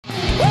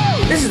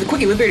This is the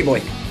Quickie with Beardy Boy.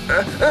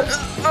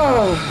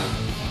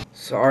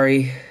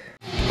 Sorry.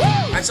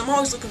 Alright, so I'm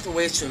always looking for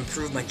ways to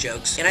improve my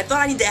jokes, and I thought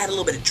I need to add a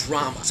little bit of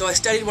drama. So I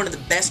studied one of the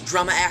best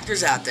drama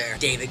actors out there,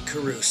 David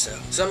Caruso.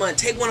 So I'm gonna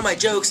take one of my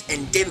jokes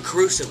and David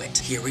Caruso it.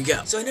 Here we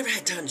go. So I never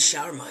had time to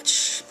shower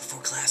much before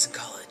class in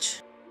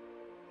college.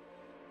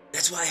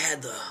 That's why I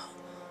had the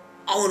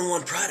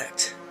all-in-one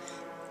product,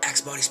 Axe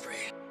body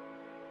spray.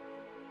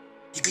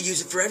 You could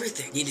use it for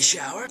everything. Need a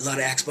shower? A lot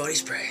of Axe body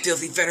spray.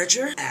 Filthy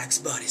furniture? Axe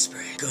body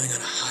spray. Going on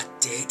a hot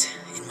date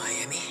in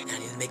Miami, and I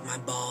need to make my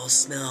balls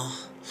smell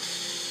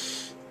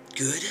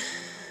good?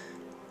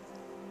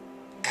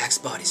 Axe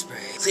body spray.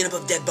 Clean up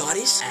of dead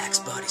bodies? Axe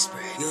body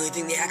spray. The only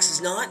thing the Axe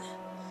is not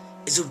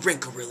is a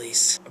wrinkle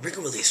release. A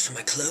wrinkle release for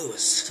my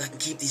clothes, so I can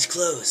keep these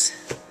clothes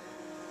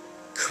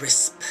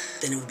crisp.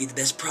 Then it would be the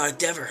best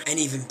product ever. And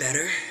even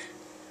better,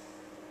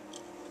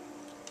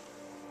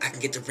 I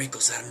can get the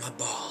wrinkles out of my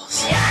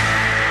balls. Yeah!